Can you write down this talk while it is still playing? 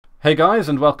Hey guys,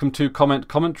 and welcome to Comment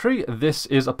Commentary. This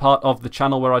is a part of the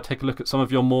channel where I take a look at some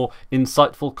of your more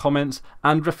insightful comments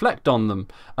and reflect on them.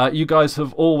 You guys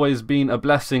have always been a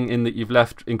blessing in that you've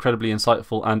left incredibly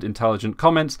insightful and intelligent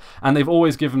comments, and they've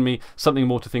always given me something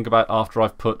more to think about after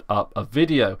I've put up a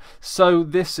video. So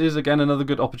this is again another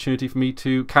good opportunity for me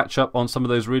to catch up on some of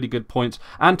those really good points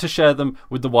and to share them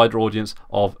with the wider audience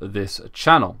of this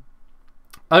channel.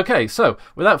 Okay, so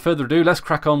without further ado, let's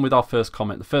crack on with our first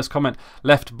comment. The first comment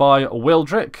left by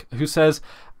Wildrick, who says,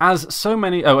 as so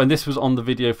many... Oh, and this was on the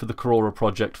video for the Korora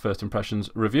project First Impressions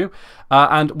review.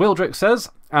 And Wildrick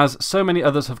says, as so many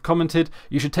others have commented,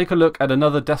 you should take a look at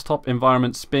another desktop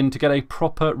environment spin to get a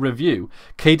proper review.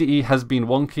 KDE has been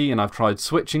wonky and I've tried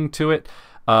switching to it.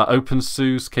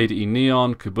 OpenSUSE, KDE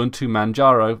Neon, Kubuntu,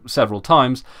 Manjaro several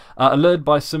times, lured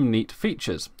by some neat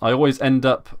features. I always end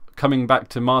up coming back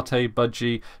to Mate,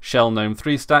 Budgie, Shell Gnome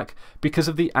 3 stack because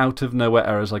of the out-of-nowhere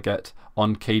errors I get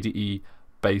on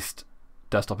KDE-based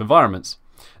desktop environments.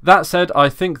 That said, I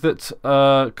think that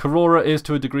Korora is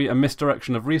to a degree a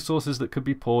misdirection of resources that could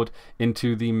be poured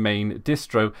into the main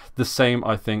distro. The same,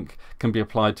 I think, can be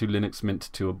applied to Linux Mint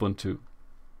to Ubuntu.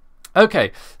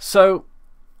 Okay, so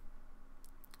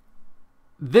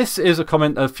this is a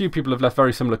comment, a few people have left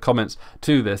very similar comments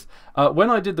to this.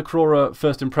 When I did the Korora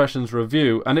First Impressions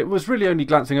review, and it was really only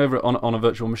glancing over it on a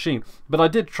virtual machine, but I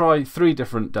did try 3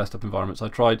 different desktop environments. I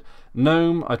tried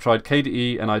GNOME, I tried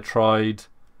KDE, and I tried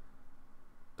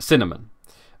Cinnamon.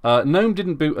 GNOME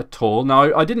didn't boot at all.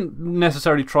 Now, I didn't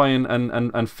necessarily try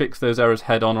and fix those errors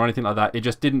head on or anything like that. It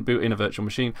just didn't boot in a virtual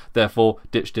machine, therefore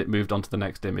ditched it, moved on to the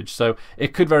next image. So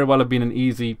it could very well have been an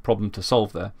easy problem to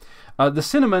solve there. The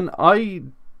Cinnamon, I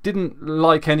didn't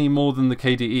like any more than the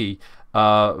KDE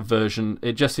version.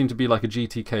 It just seemed to be like a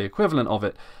GTK equivalent of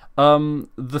it. The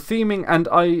theming, and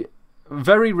I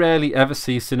very rarely ever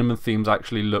see Cinnamon themes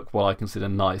actually look what I consider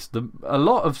nice. A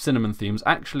lot of Cinnamon themes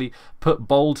actually put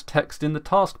bold text in the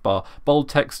taskbar, bold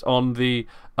text on the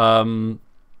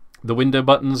window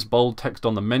buttons, bold text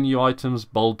on the menu items,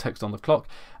 bold text on the clock,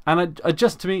 and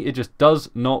to me it just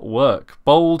does not work.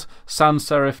 Bold sans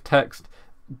serif text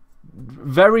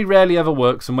very rarely ever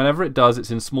works, and whenever it does,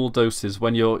 it's in small doses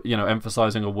when you're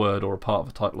emphasizing a word or a part of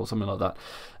a title or something like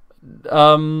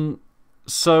that.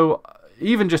 So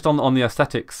even just on the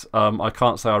aesthetics, I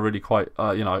can't say I really quite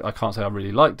I can't say I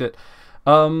really liked it.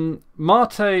 Mate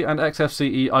and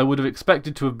XFCE I would have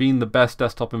expected to have been the best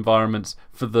desktop environments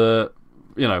for the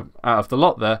out of the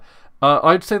lot there.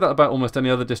 I'd say that about almost any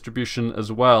other distribution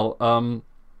as well.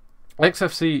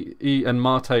 XFCE and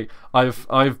Mate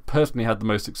I've personally had the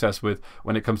most success with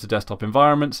when it comes to desktop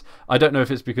environments. I don't know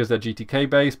if it's because they're GTK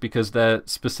based, because they're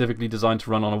specifically designed to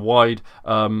run on a wide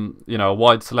a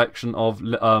wide selection of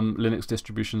Linux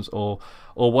distributions or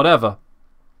whatever.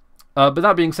 But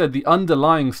that being said, the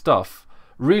underlying stuff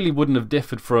really wouldn't have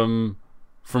differed from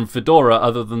Fedora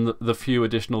other than the few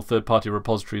additional third-party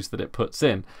repositories that it puts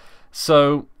in.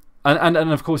 So And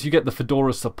of course you get the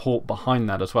Fedora support behind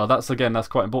that as well. That's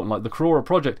quite important. Like the Korora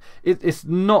project, it's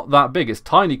not that big. It's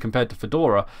tiny compared to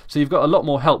Fedora. So you've got a lot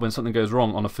more help when something goes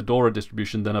wrong on a Fedora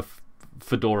distribution than a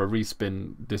Fedora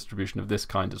respin distribution of this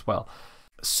kind as well.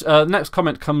 Next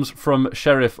comment comes from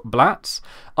Sheriff Blatz.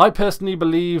 I personally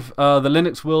believe the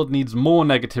Linux world needs more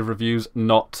negative reviews,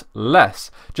 not less.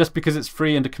 Just because it's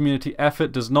free and a community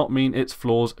effort does not mean its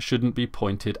flaws shouldn't be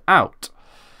pointed out.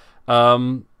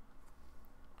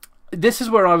 This is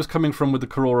where I was coming from with the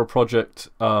Korora project.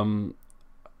 I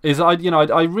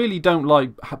really don't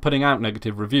like putting out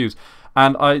negative reviews,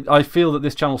 and I feel that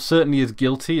this channel certainly is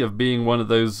guilty of being one of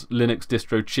those Linux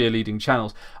distro cheerleading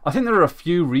channels. I think there are a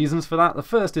few reasons for that. The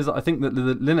first is that I think that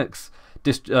the Linux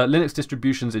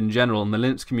distributions in general and the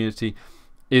Linux community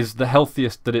is the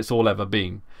healthiest that it's all ever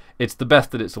been. It's the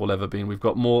best that it's all ever been. We've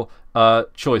got more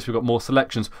choice, we've got more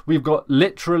selections, we've got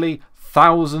literally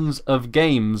thousands of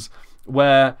games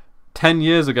where 10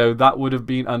 years ago that would have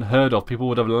been unheard of. People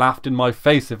would have laughed in my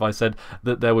face if I said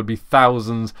that there would be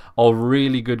thousands of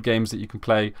really good games that you can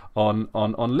play on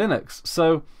Linux.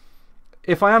 So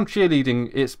if I am cheerleading,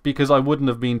 it's because I wouldn't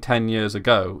have been 10 years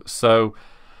ago. So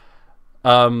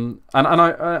and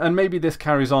maybe this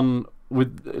carries on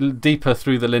with deeper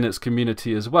through the Linux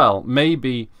community as well.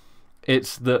 Maybe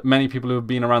it's that many people who have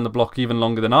been around the block even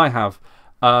longer than I have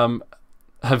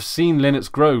seen Linux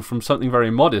grow from something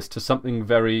very modest to something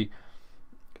very,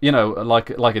 like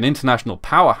an international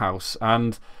powerhouse,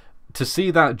 and to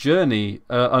see that journey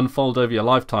unfold over your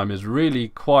lifetime is really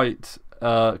quite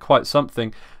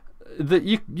something that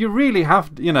you really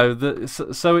have,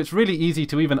 so it's really easy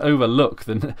to even overlook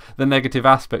the negative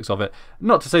aspects of it.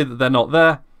 Not to say that they're not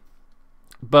there,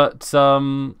 but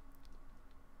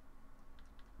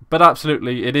but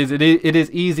absolutely, it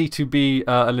is easy to be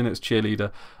a Linux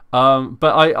cheerleader.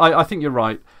 But I think you're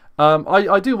right.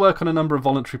 I do work on a number of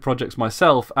voluntary projects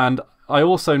myself, and I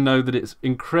also know that it's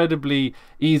incredibly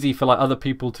easy for like other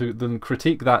people to then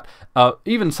critique that,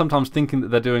 even sometimes thinking that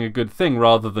they're doing a good thing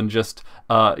rather than just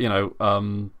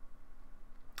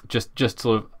just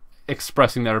sort of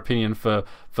expressing their opinion for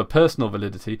personal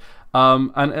validity.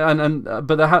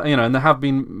 But there have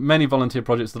been many volunteer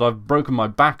projects that I've broken my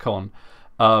back on,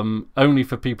 only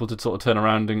for people to sort of turn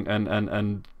around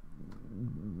and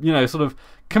sort of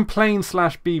complain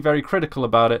 / be very critical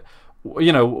about it,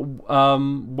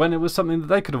 when it was something that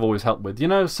they could have always helped with,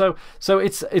 so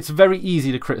it's very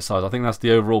easy to criticize. I think that's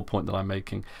the overall point that I'm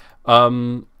making,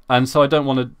 and so I don't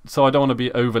want to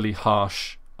be overly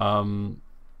harsh,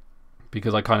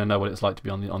 because I kind of know what it's like to be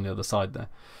on the other side there.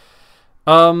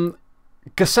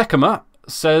 Gasekama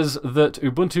says that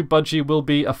Ubuntu Budgie will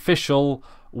be official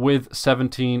with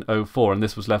 17.04, and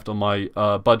this was left on my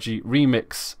Budgie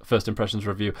Remix First Impressions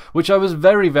review, which I was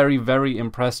very, very, very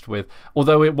impressed with.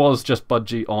 Although it was just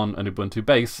Budgie on an Ubuntu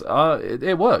base,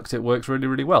 it works. It works really,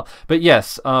 really well. But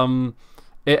yes, I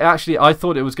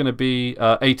thought it was going to be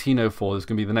 18.04. There's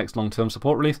going to be the next long-term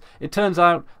support release. It turns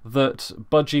out that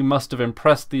Budgie must have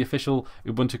impressed the official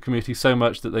Ubuntu community so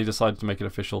much that they decided to make it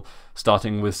official,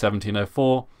 starting with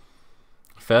 17.04.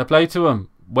 Fair play to them.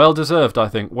 Well deserved, I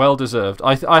think. Well deserved.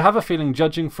 I have a feeling,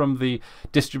 judging from the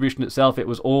distribution itself, it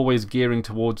was always gearing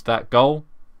towards that goal.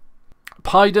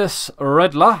 Pidus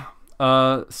Redla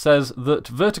says that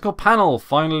vertical panel,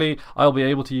 finally I'll be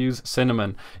able to use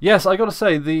Cinnamon. Yes, I gotta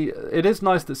say, it is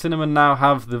nice that Cinnamon now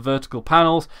have the vertical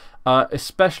panels,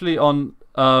 especially on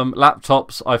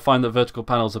laptops. I find that vertical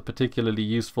panels are particularly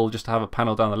useful, just to have a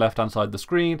panel down the left hand side of the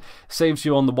screen. Saves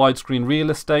you on the widescreen real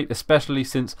estate, especially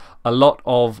since a lot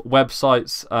of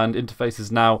websites and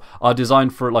interfaces now are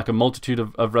designed for like a multitude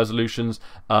of resolutions,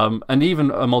 and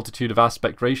even a multitude of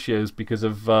aspect ratios because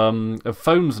of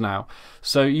phones now.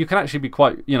 So you can actually be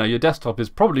quite, your desktop is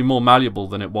probably more malleable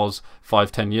than it was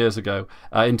 5-10 years ago,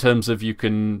 in terms of you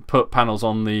can put panels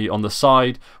on the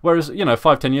side, whereas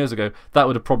 5-10 years ago that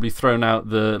would have probably thrown out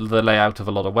the layout of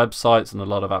a lot of websites and a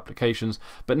lot of applications.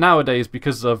 But nowadays,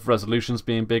 because of resolutions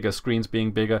being bigger, screens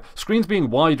being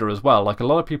wider as well, like a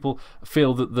lot of people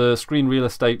feel that the screen real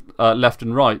estate left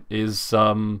and right is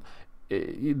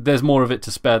there's more of it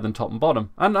to spare than top and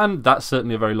bottom, and that's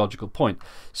certainly a very logical point.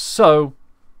 So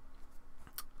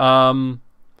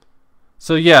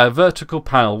yeah, vertical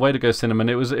panel, way to go, Cinnamon.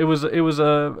 It was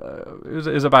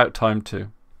about time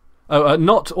too.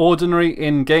 Not Ordinary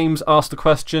in Games asked the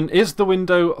question, is the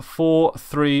window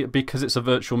 4.3 because it's a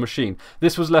virtual machine?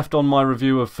 This was left on my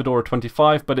review of Fedora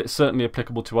 25, but it's certainly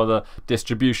applicable to other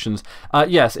distributions.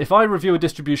 Yes, if I review a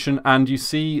distribution and you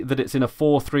see that it's in a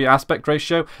 4:3 aspect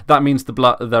ratio, that means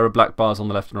there are black bars on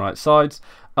the left and right sides.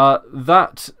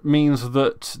 That means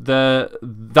that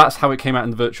that's how it came out in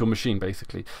the virtual machine,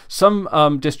 basically. Some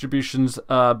distributions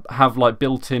have like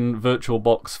built-in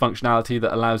VirtualBox functionality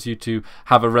that allows you to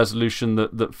have a resolution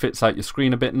that fits out your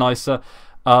screen a bit nicer.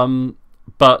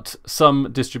 But some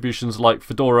distributions like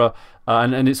Fedora,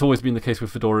 and it's always been the case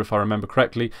with Fedora if I remember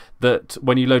correctly, that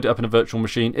when you load it up in a virtual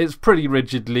machine, it's pretty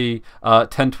rigidly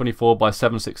 1024 by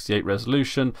 768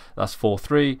 resolution. That's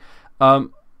 4:3.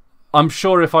 I'm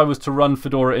sure if I was to run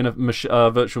Fedora in a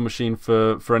virtual machine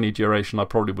for any duration, I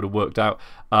probably would have worked out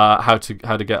how to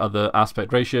get other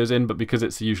aspect ratios in. But because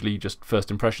it's usually just first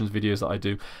impressions videos that I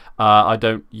do, I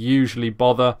don't usually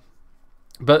bother.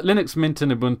 But Linux Mint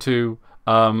and Ubuntu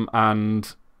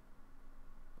and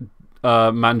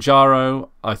Manjaro,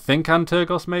 I think, and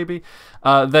Tergos maybe,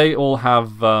 they all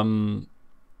have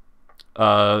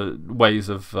ways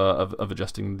of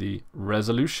adjusting the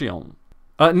resolution.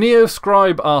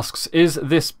 NeoScribe asks, is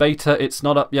this beta? It's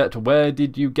not up yet. Where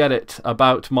did you get it?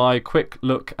 About my quick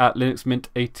look at Linux Mint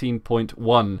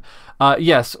 18.1.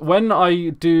 Yes, when I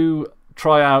do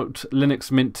try out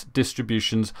Linux Mint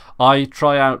distributions, I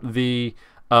try out the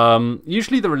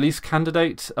usually the release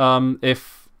candidate,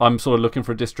 if I'm sort of looking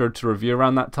for a distro to review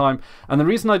around that time. And the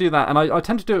reason I do that, and I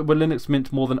tend to do it with Linux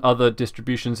Mint more than other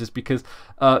distributions, is because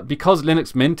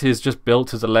Linux Mint is just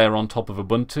built as a layer on top of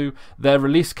Ubuntu, their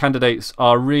release candidates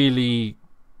are really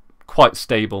quite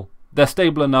stable. They're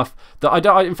stable enough that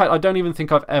in fact, I don't even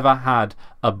think I've ever had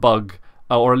a bug,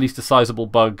 or at least a sizable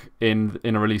bug in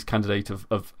a release candidate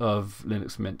of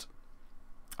Linux Mint.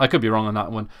 I could be wrong on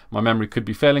that one. My memory could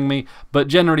be failing me, but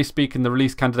generally speaking, the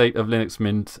release candidate of Linux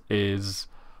Mint is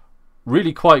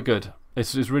really quite good.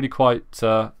 It's really quite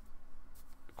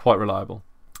reliable.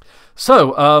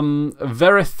 So,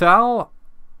 Verithal,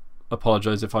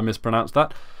 apologise if I mispronounced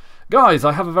that. Guys,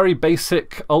 I have a very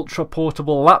basic ultra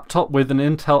portable laptop with an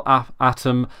Intel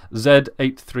Atom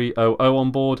Z8300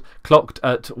 on board, clocked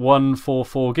at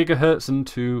 144 gigahertz and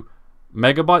 2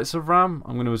 megabytes of RAM.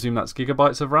 I'm going to assume that's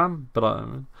gigabytes of RAM, but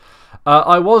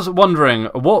I was wondering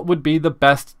what would be the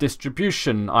best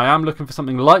distribution. I am looking for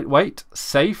something lightweight,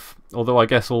 safe, although I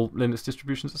guess all Linux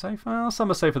distributions are safe. Well,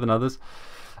 some are safer than others.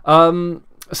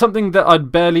 Something that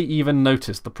I'd barely even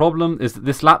noticed. The problem is that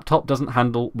this laptop doesn't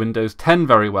handle Windows 10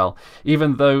 very well,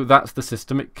 even though that's the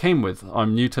system it came with.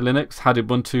 I'm new to Linux, had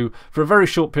Ubuntu for a very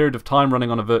short period of time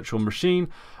running on a virtual machine.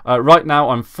 Right now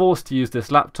I'm forced to use this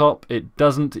laptop. It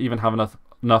doesn't even have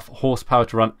enough horsepower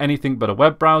to run anything but a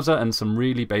web browser and some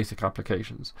really basic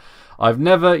applications. I've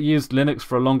never used Linux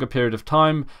for a longer period of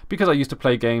time because I used to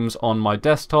play games on my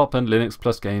desktop, and Linux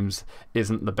plus games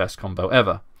isn't the best combo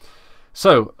ever.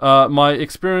 So, my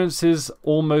experience is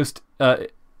almost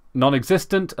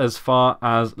non-existent as far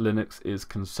as Linux is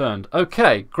concerned.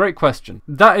 Okay, great question.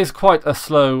 That is quite a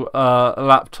slow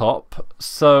laptop,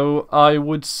 so I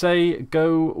would say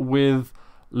go with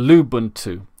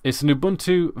Lubuntu. It's an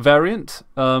Ubuntu variant.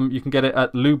 You can get it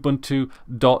at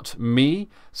lubuntu.me,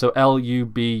 so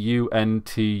lubuntu.me.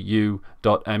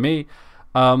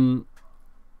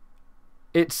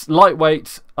 It's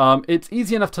lightweight, it's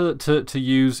easy enough to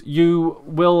use. You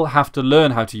will have to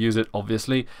learn how to use it,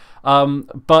 obviously,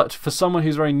 but for someone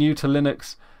who's very new to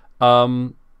Linux,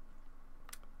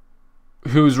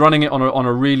 who's running it on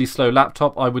a really slow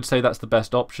laptop, I would say that's the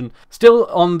best option. Still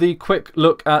on the quick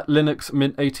look at Linux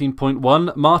Mint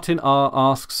 18.1, Martin R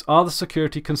asks, are the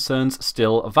security concerns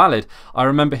still valid? I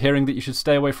remember hearing that you should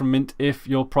stay away from Mint if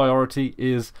your priority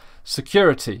is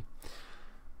security.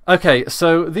 Okay,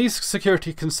 so these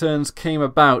security concerns came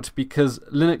about because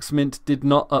Linux Mint did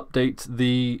not update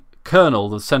the kernel,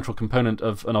 the central component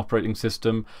of an operating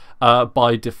system,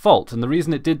 by default. And the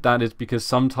reason it did that is because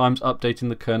sometimes updating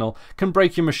the kernel can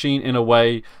break your machine in a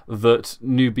way that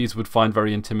newbies would find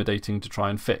very intimidating to try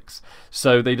and fix.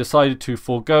 So they decided to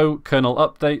forego kernel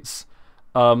updates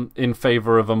in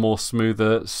favor of a more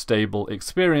smoother, stable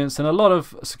experience. And a lot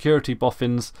of security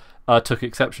boffins took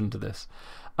exception to this.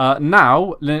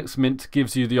 Now, Linux Mint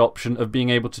gives you the option of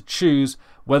being able to choose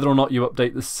whether or not you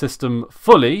update the system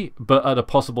fully, but at a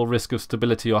possible risk of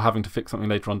stability or having to fix something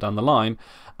later on down the line,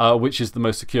 which is the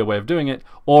most secure way of doing it,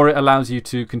 or it allows you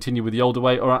to continue with the older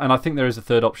way, and I think there is a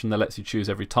third option that lets you choose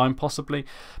every time, possibly.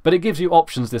 But it gives you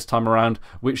options this time around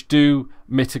which do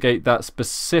mitigate that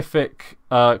specific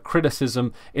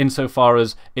criticism insofar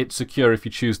as it's secure if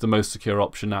you choose the most secure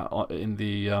option in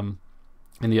the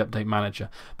update manager.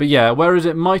 But yeah, whereas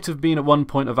it might have been at one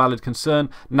point a valid concern,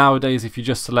 nowadays if you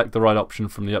just select the right option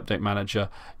from the update manager,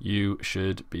 you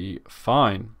should be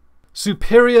fine.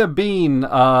 Superior Bean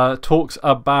talks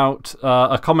about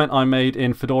a comment I made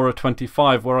in Fedora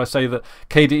 25 where I say that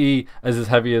KDE is as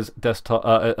heavy as desktop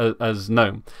as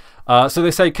GNOME. So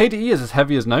they say KDE is as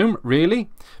heavy as GNOME,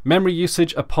 really? Memory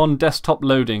usage upon desktop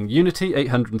loading: Unity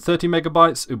 830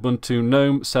 megabytes, Ubuntu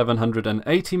GNOME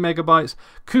 780 megabytes,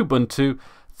 Kubuntu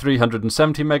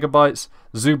 370 megabytes,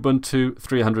 Xubuntu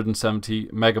 370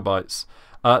 megabytes.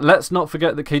 Let's not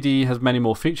forget that KDE has many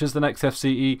more features than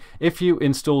XFCE. If you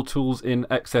install tools in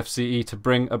XFCE to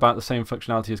bring about the same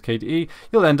functionality as KDE,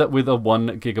 you'll end up with a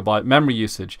 1 gigabyte memory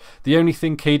usage. The only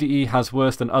thing KDE has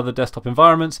worse than other desktop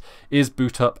environments is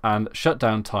boot up and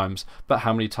shutdown times. But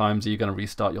how many times are you going to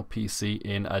restart your PC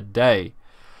in a day?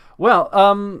 Well,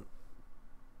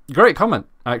 great comment,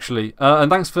 actually. And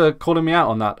thanks for calling me out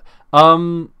on that.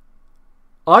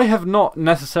 I have not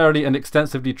necessarily and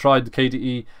extensively tried the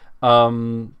KDE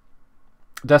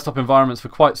desktop environments for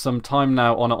quite some time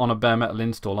now on a bare metal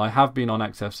install. I have been on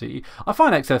XFCE. I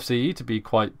find XFCE to be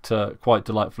quite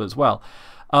delightful as well.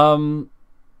 And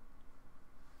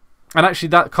actually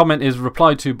that comment is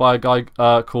replied to by a guy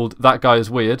called That Guy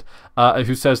Is Weird,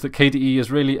 who says that KDE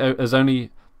is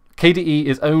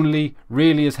only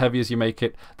really as heavy as you make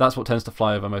it. That's what tends to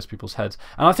fly over most people's heads.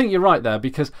 And I think you're right there,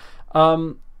 because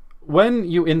when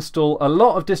you install a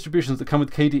lot of distributions that come with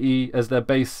KDE as their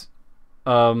base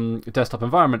desktop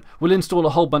environment, will install a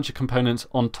whole bunch of components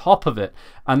on top of it,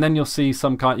 and then you'll see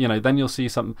some kind, then you'll see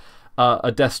some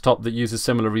a desktop that uses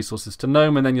similar resources to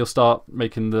GNOME, and then you'll start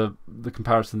making the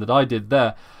comparison that I did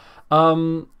there.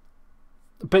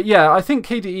 But yeah, I think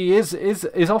KDE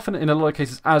is often in a lot of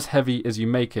cases as heavy as you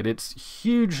make it. It's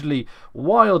hugely,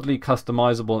 wildly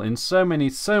customizable in so many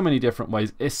different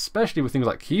ways, especially with things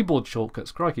like keyboard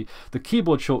shortcuts. Crikey, the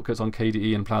keyboard shortcuts on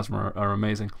KDE and Plasma are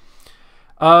amazing.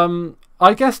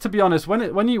 I guess, to be honest,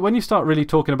 when you start really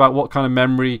talking about what kind of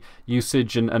memory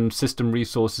usage and system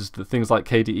resources that things like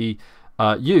KDE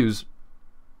use,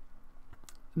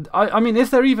 I mean, is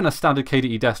there even a standard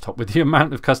KDE desktop with the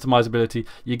amount of customizability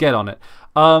you get on it?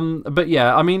 But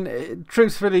yeah, I mean,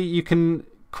 truthfully, you can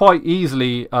quite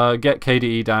easily get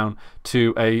KDE down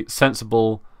to a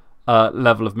sensible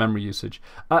level of memory usage.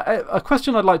 A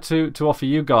question I'd like to offer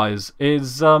you guys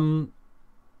is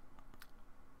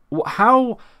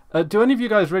how do any of you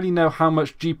guys really know how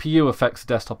much GPU affects a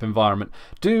desktop environment?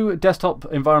 Do desktop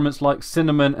environments like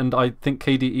Cinnamon and I think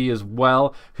KDE as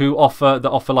well, who offer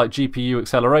like GPU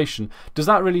acceleration, does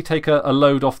that really take a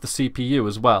load off the CPU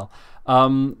as well?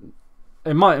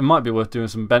 It might be worth doing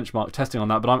some benchmark testing on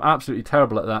that, but I'm absolutely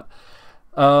terrible at that.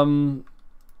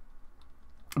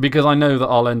 Because I know that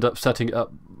I'll end up setting it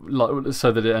up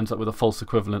so that it ends up with a false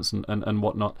equivalence and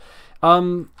whatnot.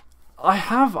 I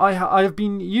have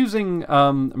been using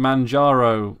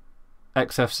Manjaro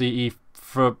XFCE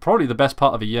for probably the best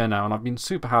part of a year now, and I've been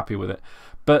super happy with it.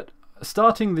 But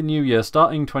starting the new year,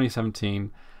 starting 2017,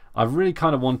 I've really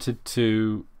kind of wanted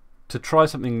to try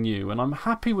something new, and I'm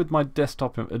happy with my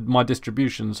desktop, my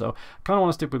distribution, so I kind of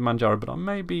want to stick with Manjaro, but I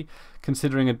may be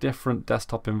considering a different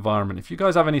desktop environment. If you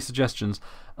guys have any suggestions,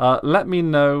 let me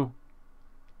know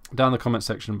down in the comment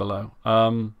section below.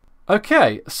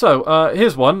 Okay, so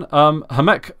here's one.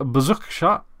 Hamek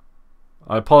Bazuksha.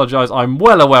 I apologise, I'm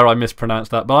well aware I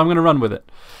mispronounced that, but I'm going to run with it.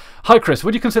 Hi Chris,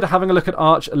 would you consider having a look at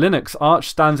Arch Linux? Arch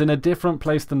stands in a different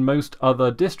place than most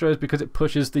other distros because it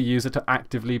pushes the user to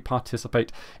actively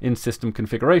participate in system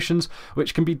configurations,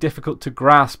 which can be difficult to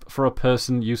grasp for a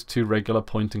person used to regular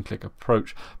point-and-click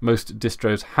approach most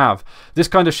distros have. This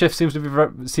kind of shift seems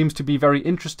to be very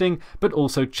interesting, but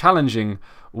also challenging.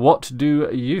 What do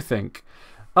you think?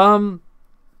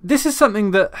 This is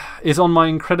something that is on my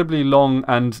incredibly long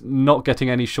and not getting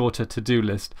any shorter to-do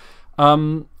list.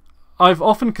 I've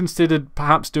often considered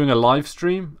perhaps doing a live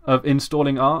stream of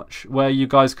installing Arch, where you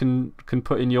guys can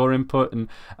put in your input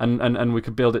and we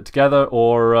could build it together,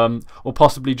 or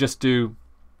possibly just do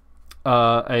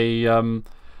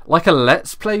like a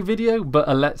let's play video, but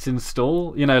a let's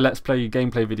install, you know, let's play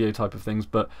gameplay video type of things,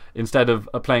 but instead of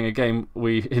playing a game,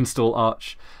 we install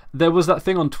Arch. There was that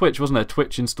thing on Twitch, wasn't there?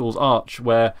 Twitch installs Arch,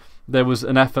 where there was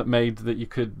an effort made that you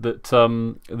could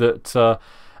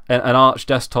an Arch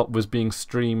desktop was being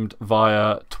streamed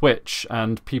via Twitch,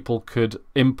 and people could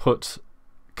input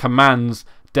commands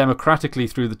democratically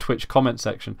through the Twitch comment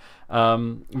section.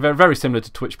 Very, very similar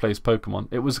to Twitch Plays Pokemon.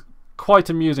 It was quite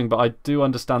amusing, but I do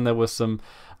understand there were some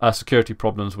security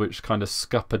problems which kind of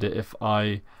scuppered it, if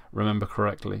I remember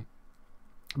correctly.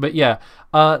 But yeah,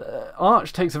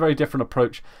 Arch takes a very different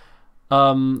approach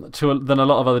than a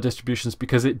lot of other distributions,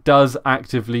 because it does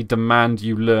actively demand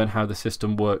you learn how the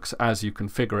system works as you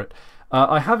configure it.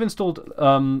 I have installed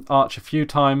Arch a few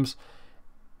times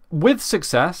with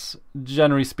success,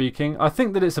 generally speaking. I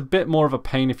think that it's a bit more of a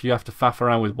pain if you have to faff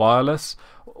around with wireless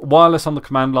on the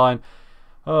command line.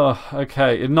 Oh,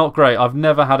 okay, not great. I've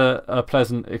never had a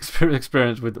pleasant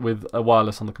experience with a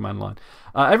wireless on the command line.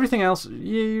 Everything else,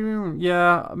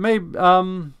 yeah, maybe.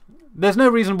 There's no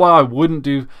reason why I wouldn't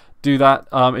do that.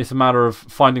 It's a matter of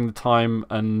finding the time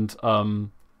and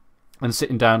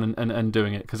sitting down and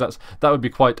doing it, because that would be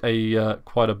quite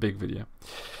a big video.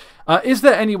 Is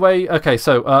there any way? Okay,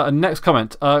 so next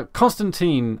comment.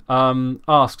 Constantine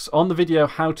asks, on the video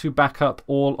how to back up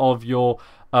all of your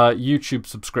YouTube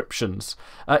subscriptions.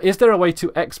 Is there a way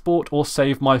to export or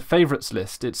save my favorites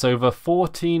list? It's over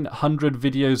 1,400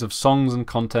 videos of songs and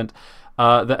content.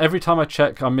 That every time I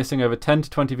check, I'm missing over 10 to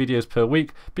 20 videos per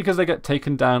week because they get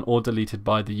taken down or deleted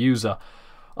by the user.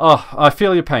 Oh, I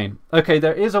feel your pain. Okay,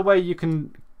 there is a way you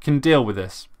can deal with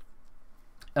this.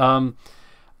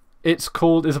 It's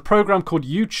a program called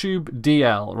YouTube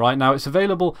DL. Right now, it's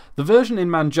available. The version in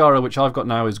Manjaro, which I've got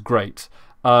now, is great.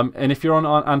 And if you're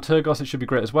on Antergos, it should be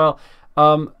great as well.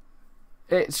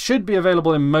 It should be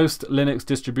available in most Linux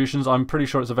distributions. I'm pretty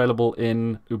sure it's available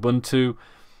in Ubuntu.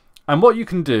 And what you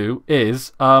can do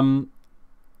is,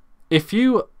 if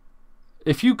you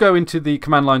go into the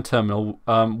command line terminal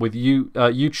with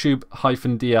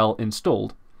YouTube-DL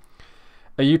installed,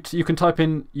 you can type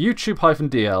in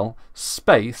YouTube-DL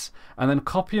space and then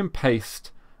copy and paste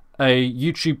a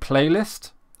YouTube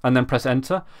playlist and then press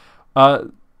enter.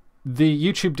 The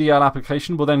YouTube DL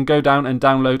application will then go down and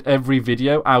download every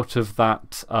video out of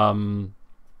that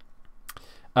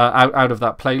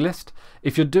playlist.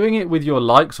 If you're doing it with your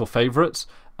likes or favorites,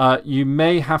 you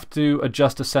may have to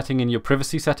adjust a setting in your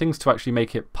privacy settings to actually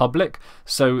make it public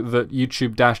so that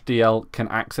YouTube-DL can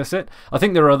access it. I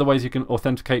think there are other ways you can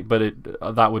authenticate, but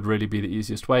that would really be the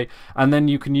easiest way. And then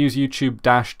you can use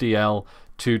YouTube-DL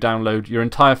to download your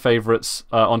entire favorites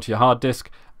onto your hard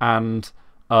disk, and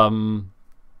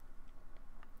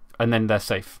then they're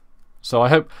safe. So I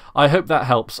hope that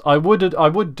helps. I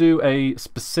would do a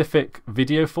specific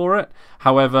video for it.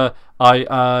 However,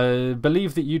 I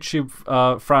believe that YouTube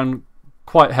frown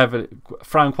quite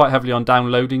heavily on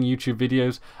downloading YouTube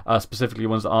videos, specifically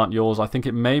ones that aren't yours. I think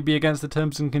it may be against the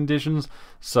terms and conditions.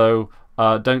 So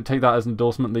don't take that as an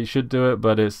endorsement that you should do it,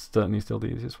 but it's certainly still the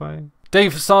easiest way.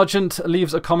 Dave Sargent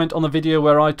leaves a comment on the video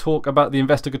where I talk about the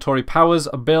investigatory powers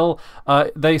bill.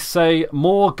 They say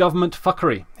more government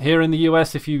fuckery. Here in the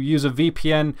US, if you use a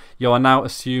VPN, you are now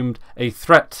assumed a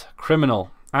threat, criminal,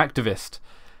 activist.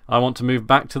 I want to move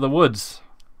back to the woods.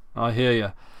 I hear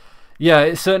you. Yeah,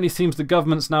 it certainly seems the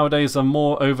governments nowadays are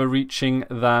more overreaching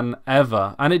than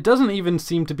ever. And it doesn't even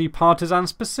seem to be partisan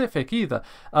specific either.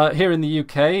 Here in the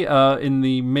UK, in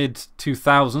the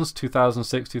mid-2000s,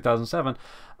 2006, 2007,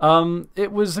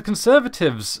 it was the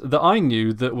Conservatives that I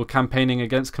knew that were campaigning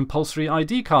against compulsory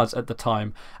ID cards at the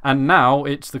time. And now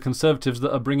it's the Conservatives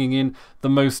that are bringing in the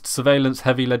most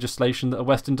surveillance-heavy legislation that a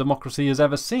Western democracy has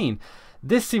ever seen.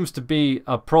 This seems to be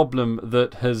a problem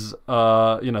that has,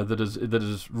 that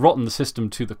has rotten the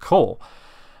system to the core,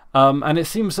 and it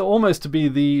seems almost to be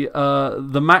the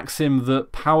maxim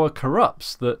that power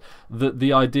corrupts. That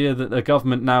the idea that a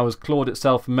government now has clawed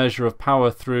itself a measure of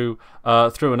power through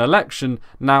an election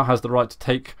now has the right to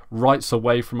take rights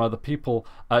away from other people,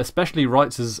 especially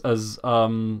rights as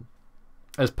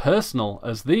personal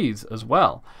as these as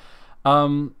well.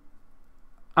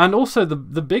 And also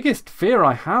the biggest fear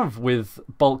I have with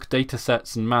bulk data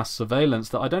sets and mass surveillance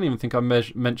that I don't even think I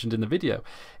mentioned in the video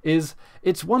is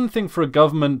it's one thing for a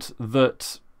government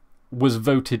that was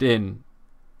voted in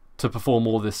to perform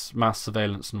all this mass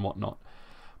surveillance and whatnot.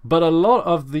 But a lot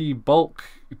of the bulk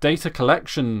data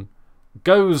collection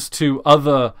goes to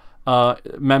other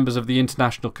members of the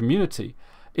international community.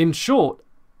 In short,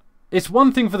 it's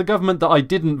one thing for the government that I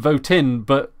didn't vote in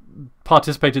but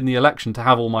participated in the election to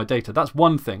have all my data. That's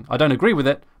one thing. I don't agree with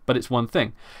it, but it's one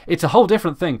thing. It's a whole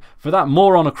different thing for that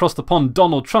moron across the pond,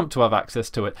 Donald Trump, to have access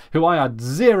to it, who I had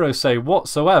zero say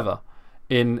whatsoever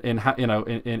in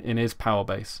his power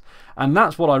base. And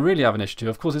that's what I really have an issue to.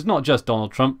 Of course, it's not just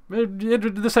Donald Trump.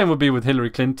 The same would be with Hillary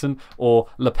Clinton or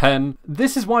Le Pen.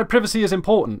 This is why privacy is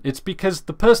important. It's because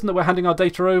the person that we're handing our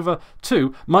data over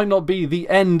to might not be the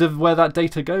end of where that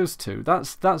data goes to.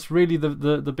 That's really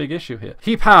the big issue here.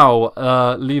 He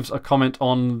Pow leaves a comment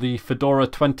on the Fedora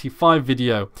 25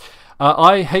 video.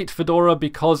 I hate Fedora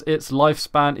because its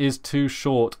lifespan is too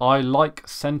short. I like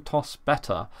CentOS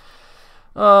better.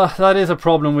 That is a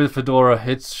problem with Fedora.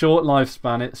 It's short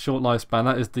lifespan.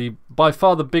 That is by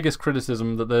far the biggest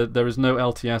criticism, that there is no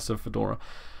LTS of Fedora.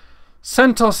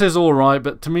 CentOS is alright,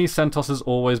 but to me CentOS has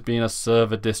always been a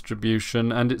server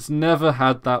distribution, and it's never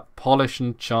had that polish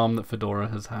and charm that Fedora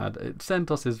has had.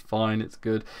 CentOS is fine, it's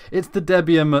good. It's the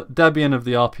Debian of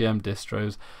the RPM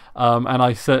distros, and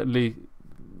I certainly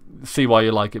see why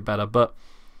you like it better. But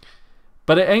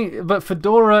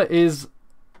Fedora is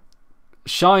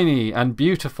shiny and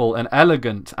beautiful and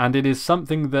elegant, and it is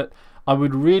something that I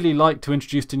would really like to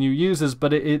introduce to new users,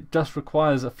 but it just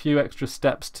requires a few extra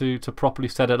steps to properly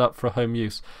set it up for home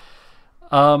use.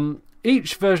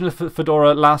 Each version of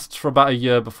Fedora lasts for about a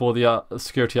year before the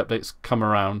security updates come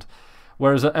around,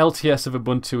 whereas an LTS of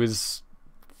Ubuntu is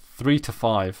 3 to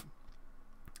 5.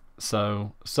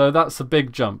 So that's a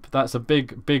big jump. That's a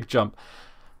big jump.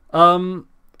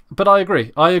 But I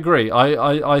agree.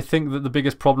 I think that the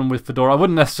biggest problem with Fedora, I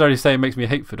wouldn't necessarily say it makes me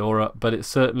hate Fedora, but it's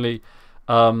certainly,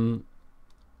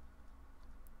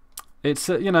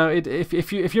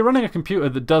 if you're running a computer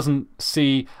that doesn't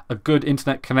see a good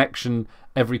internet connection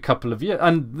every couple of years,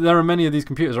 and there are many of these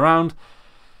computers around,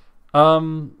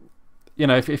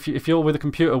 if you're with a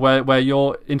computer where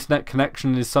your internet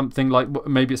connection is something like,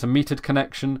 maybe it's a metered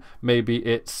connection, maybe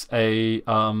it's a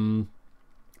dial-up.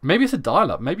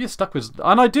 Maybe you're stuck with,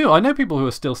 and I know people who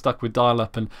are still stuck with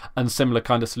dial-up and similar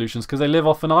kind of solutions because they live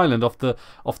off an island off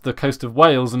the coast of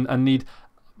Wales and need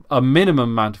a minimum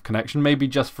amount of connection, maybe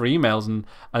just for emails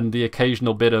and the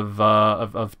occasional bit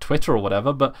of Twitter or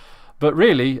whatever. But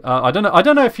really, I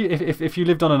don't know if you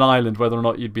lived on an island whether or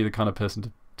not you'd be the kind of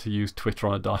person to use Twitter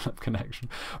on a dial-up connection.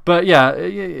 But yeah,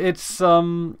 it's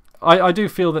I do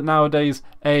feel that nowadays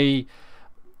a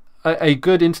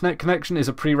good internet connection is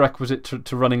a prerequisite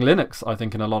to running Linux, I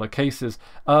think, in a lot of cases.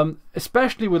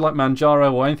 Especially with like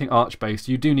Manjaro or anything Arch-based,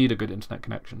 you do need a good internet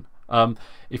connection.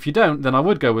 If you don't, then I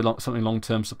would go with something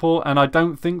long-term support, and I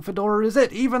don't think Fedora is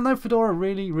it, even though Fedora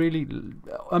really, really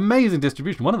amazing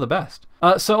distribution, one of the best.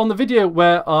 So on the video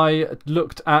where I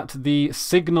looked at the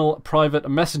Signal private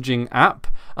messaging app,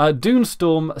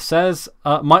 Doonstorm says,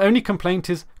 my only complaint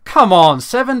is, come on,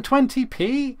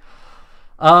 720p?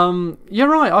 You're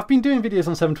right. I've been doing videos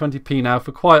on 720p now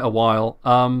for quite a while.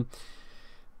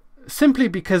 Simply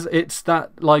because it's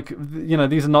that, like, you know,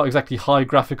 these are not exactly high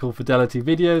graphical fidelity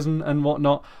videos and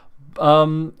whatnot.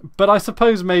 But I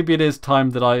suppose maybe it is time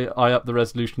that I up the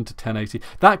resolution to 1080.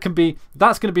 That's going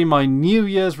to be my New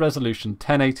Year's resolution,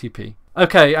 1080p.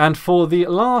 Okay, and for the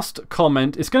last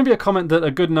comment, it's going to be a comment that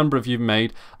a good number of you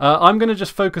made. I'm going to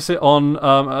just focus it on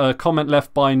a comment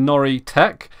left by Nori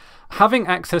Tech. Having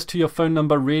access to your phone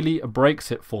number really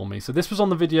breaks it for me. So this was on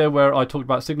the video where I talked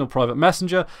about Signal Private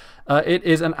Messenger. It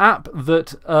is an app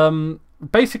that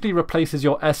basically replaces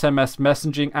your SMS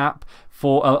messaging app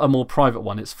for a more private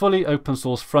one. It's fully open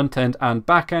source front end and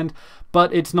back end,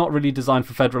 but it's not really designed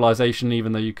for federalization,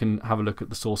 even though you can have a look at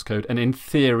the source code and in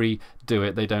theory do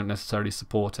it. They don't necessarily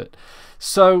support it.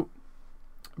 So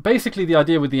basically the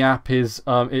idea with the app is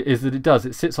that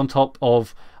it sits on top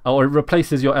of, or it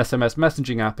replaces your SMS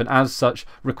messaging app, and as such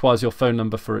requires your phone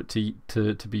number for it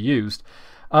to be used.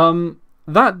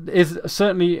 That is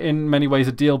certainly in many ways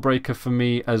a deal breaker for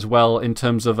me as well, in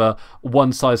terms of a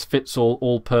one-size-fits-all,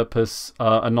 all-purpose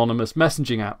anonymous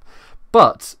messaging app.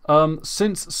 But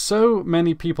since so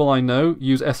many people I know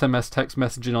use SMS text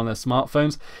messaging on their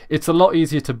smartphones, it's a lot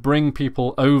easier to bring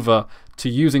people over to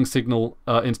using Signal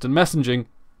instant messaging,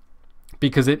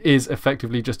 because it is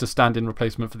effectively just a stand-in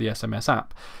replacement for the SMS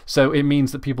app. So it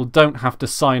means that people don't have to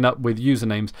sign up with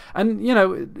usernames. And, you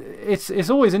know, it's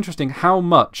always interesting how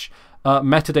much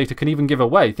metadata can even give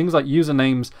away. Things like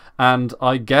usernames and,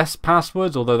 I guess,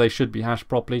 passwords, although they should be hashed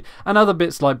properly, and other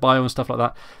bits like bio and stuff like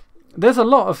that. There's a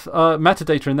lot of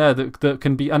metadata in there that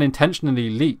can be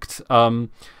unintentionally leaked.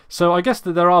 So I guess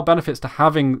that there are benefits to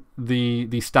having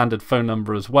the standard phone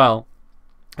number as well.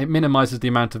 It minimizes the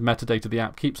amount of metadata the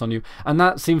app keeps on you, and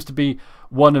that seems to be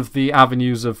one of the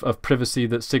avenues of privacy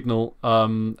that Signal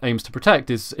aims to protect.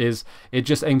 Is it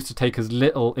just aims to take as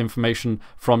little information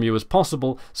from you as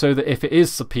possible, so that if it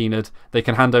is subpoenaed, they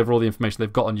can hand over all the information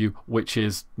they've got on you, which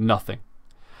is nothing.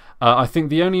 I think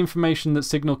the only information that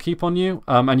Signal keep on you,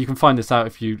 and you can find this out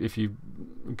if you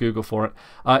Google for it,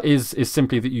 is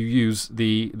simply that you use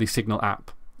the Signal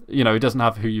app. You know, it doesn't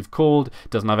have who you've called, it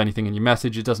doesn't have anything in your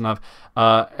message, it doesn't have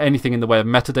anything in the way of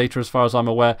metadata as far as I'm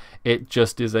aware. It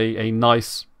just is a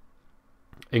nice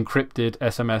encrypted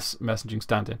SMS messaging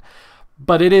stand-in.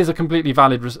 But it is a completely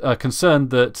valid concern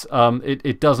that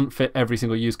it doesn't fit every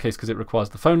single use case because it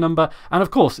requires the phone number. And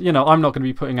of course, you know, I'm not going to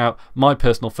be putting out my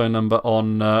personal phone number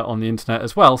on the internet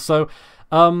as well. So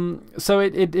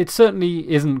it certainly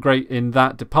isn't great in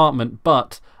that department,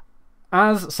 but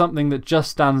as something that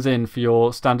just stands in for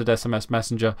your standard SMS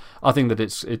messenger, I think that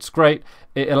it's great.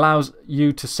 It allows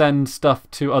you to send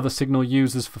stuff to other Signal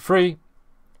users for free,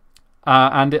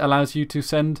 and it allows you to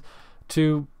send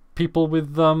to people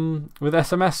with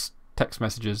SMS text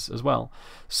messages as well.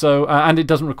 So and it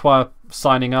doesn't require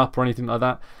signing up or anything like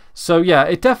that. So yeah,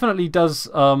 it definitely does.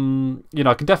 You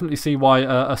know, I can definitely see why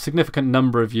a significant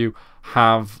number of you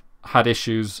have had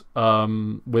issues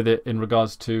with it in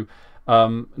regards to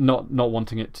not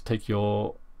wanting it to take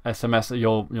your SMS,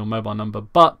 your mobile number,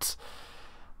 but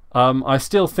I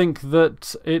still think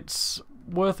that it's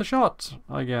worth a shot,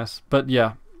 I guess. But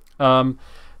yeah, some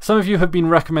of you have been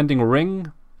recommending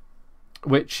Ring,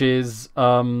 which is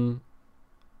something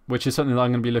that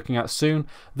I'm going to be looking at soon.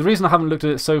 The reason I haven't looked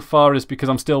at it so far is because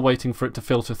I'm still waiting for it to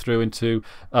filter through into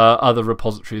other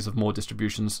repositories of more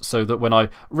distributions, so that when I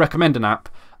recommend an app,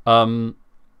 one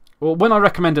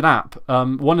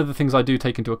of the things I do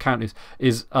take into account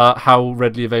is how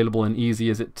readily available and easy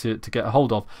is it to get a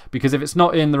hold of. Because if it's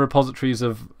not in the repositories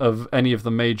of any of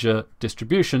the major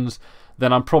distributions,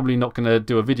 then I'm probably not going to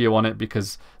do a video on it,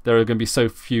 because there are going to be so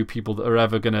few people that are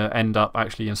ever going to end up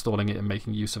actually installing it and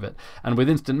making use of it. And with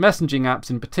instant messaging apps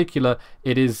in particular,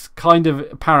 it is kind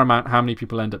of paramount how many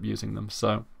people end up using them.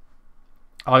 So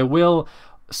I will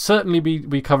certainly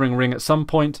be covering Ring at some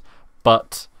point,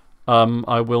 but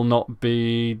I will not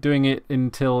be doing it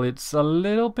until it's a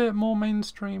little bit more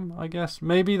mainstream, I guess.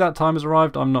 Maybe that time has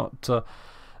arrived. I'm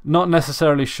not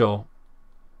necessarily sure.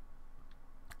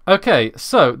 Okay,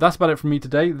 so that's about it from me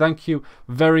today. Thank you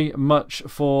very much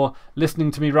for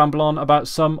listening to me ramble on about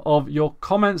some of your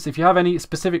comments. If you have any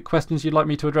specific questions you'd like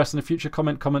me to address in a future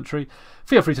commentary,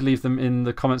 feel free to leave them in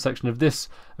the comment section of this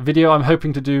video. I'm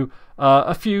hoping to do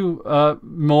a few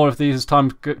more of these as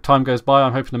time goes by.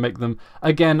 I'm hoping to make them,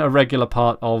 again, a regular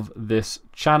part of this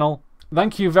channel.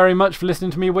 Thank you very much for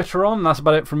listening to me witter on. That's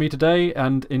about it from me today.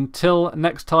 And until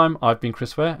next time, I've been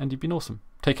Chris Ware, and you've been awesome.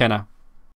 Take care now.